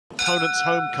opponent's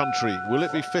home country. Will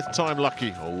it be fifth time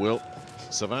lucky, or will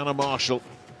Savannah Marshall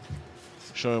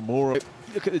show more?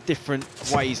 Look at the different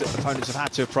ways that opponents have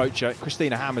had to approach her.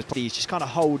 Christina Hammer's just kind of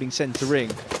holding centre ring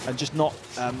and just not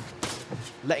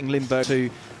letting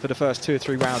Lindberg for the first 2 or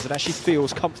 3 rounds. And as she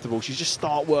feels comfortable, she's just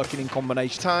start working in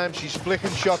combination. She's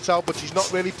flicking shots out, but she's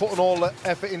not really putting all the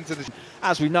effort into this.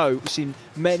 As we know, we've seen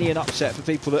many an upset for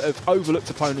people that have overlooked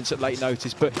opponents at late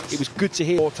notice, but it was good to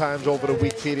hear. 4 times over a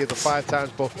week period, or 5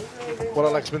 times, but what a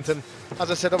Lexington. As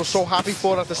I said, I was so happy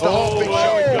for her at the start. Oh, there we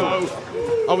go.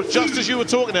 I was just as you were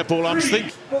talking there, Paul, I was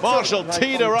thinking Marshall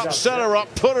teed her up, set her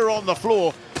up, put her on the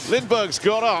floor. Lindberg's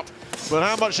got up, but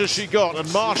how much has she got?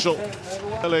 And Marshall,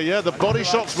 yeah, the body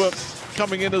shots were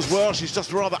coming in as well. She's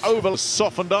just rather over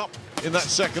softened up in that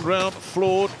second round,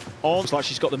 floored on. It's like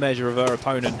she's got the measure of her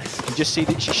opponent. You just see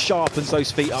that she sharpens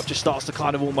those feet up, just starts to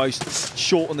kind of almost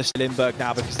shorten the Lindberg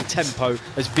now because the tempo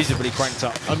has visibly cranked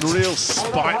up. Unreal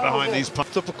spite behind these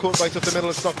punches. Uppercut right up the middle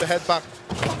and knocked the head back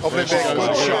of Lindberg.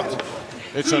 Good shot.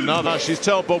 It's another. She's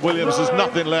told Bob Williams there's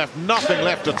nothing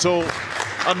left at all.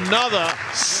 Another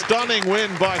stunning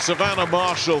win by Savannah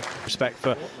Marshall. Respect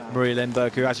for María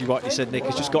Lindberg, who, as you rightly said, Nick,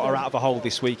 has just got her out of a hole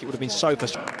this week. It would have been so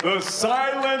frustrating. The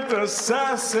silent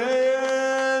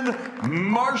assassin,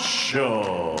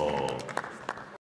 Marshall.